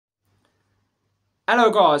Hello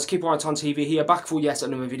guys, Keep Right On TV here, back for yet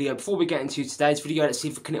another video. Before we get into today's video, let's see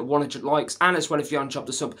if we can hit 100 likes, and as well if you haven't chopped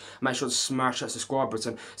the sub, make sure to smash that subscribe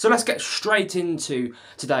button. So let's get straight into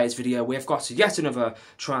today's video. We've got yet another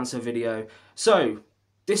transfer video. So,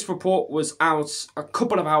 this report was out a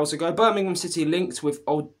couple of hours ago. Birmingham City linked with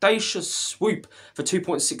audacious swoop for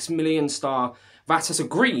 2.6 million star that has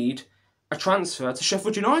agreed a transfer to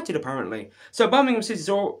Sheffield United apparently. So Birmingham City's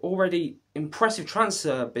already impressive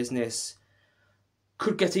transfer business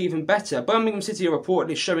could get even better. Birmingham City are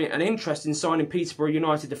reportedly showing an interest in signing Peterborough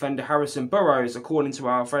United defender Harrison Burrows, according to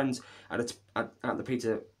our friends at the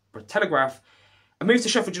Peterborough Telegraph. A move to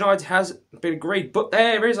Sheffield United has been agreed, but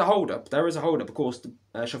there is a hold-up. There is a hold-up. Of course,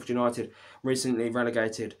 Sheffield United recently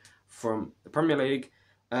relegated from the Premier League.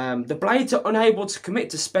 The Blades are unable to commit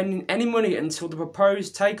to spending any money until the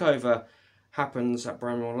proposed takeover happens at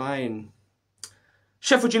Bramall Lane.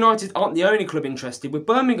 Sheffield United aren't the only club interested, with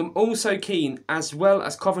Birmingham also keen, as well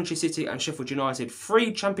as Coventry City and Sheffield United.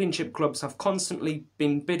 3 Championship clubs have constantly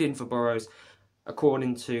been bidding for Burrows,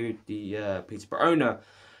 according to the Peterborough owner.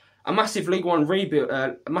 A massive League One club,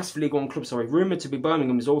 rumoured to be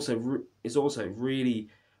Birmingham, is also really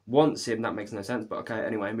wants him. That makes no sense, but okay.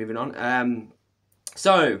 Anyway, moving on.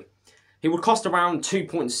 So he would cost around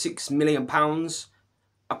 £2.6 million.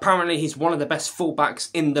 Apparently, he's one of the best fullbacks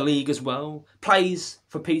in the league as well. Plays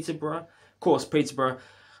for Peterborough. Of course, Peterborough,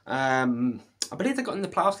 I believe they got in the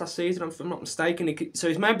playoffs last season, if I'm not mistaken. So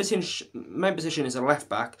his main position is a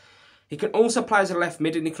left-back. He can also play as a left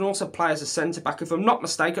mid, and he can also play as a centre-back. If I'm not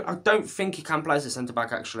mistaken, I don't think he can play as a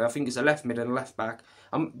centre-back, actually. I think he's a left mid and a left-back.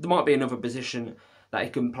 There might be another position that he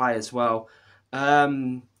can play as well.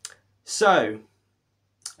 22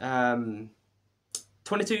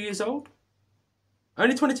 years old?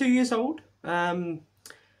 Only 22 years old.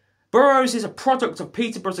 Burrows is a product of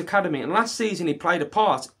Peterborough's academy, and last season he played a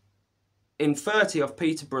part in 30 of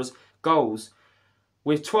Peterborough's goals,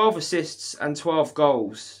 with 12 assists and 12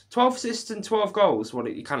 goals. 12 assists and 12 goals. Well,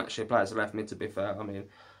 you can actually play as a left mid, to be fair. I mean,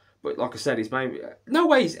 but like I said, he's maybe no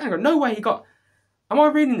way he got. Am I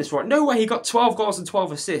reading this right? No way he got 12 goals and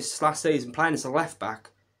 12 assists last season playing as a left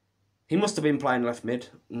back. He must have been playing left mid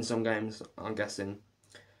in some games, I'm guessing.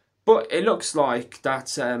 But it looks like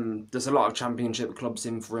that there's a lot of Championship clubs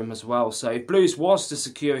in for him as well. So if Blues was to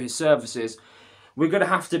secure his services, we're going to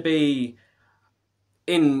have to be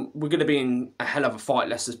in. We're going to be in a hell of a fight.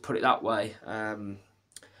 Let's just put it that way.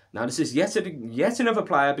 Now this is yet another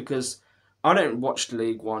player, because I don't watch the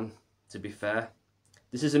League One. To be fair,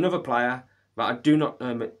 this is another player that I do not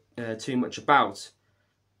know too much about.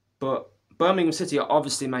 But Birmingham City are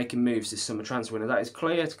obviously making moves this summer transfer window. That is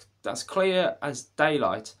clear. That's clear as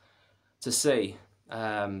daylight to see.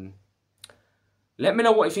 Let me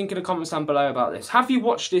know what you think in the comments down below about this. Have you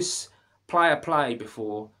watched this player play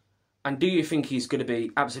before? And do you think he's going to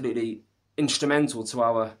be absolutely instrumental to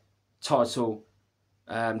our title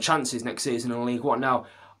chances next season in League One? Now,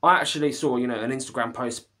 I actually saw, an Instagram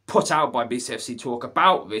post put out by Bcfc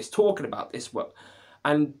talking about this,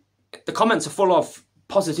 and the comments are full of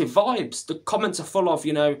positive vibes. The comments are full of,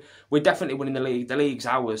 we're definitely winning the league. The league's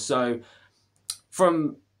ours. So,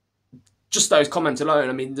 from just those comments alone,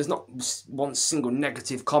 I mean, there's not one single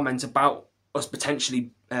negative comment about us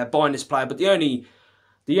potentially buying this player. But the only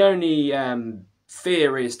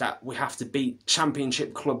fear is that we have to beat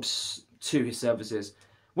Championship clubs to his services.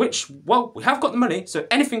 Which, well, we have got the money, so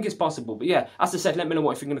anything is possible. But yeah, as I said, let me know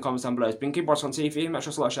what you think in the comments down below. It's been Keep Right On TV. Make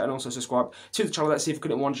sure to like, share, and also subscribe to the channel. Let's see if we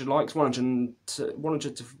can hit 100 likes, 100 to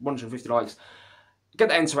 150 likes. Get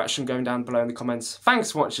that interaction going down below in the comments.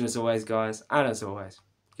 Thanks for watching as always, guys. And as always,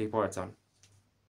 keep right on.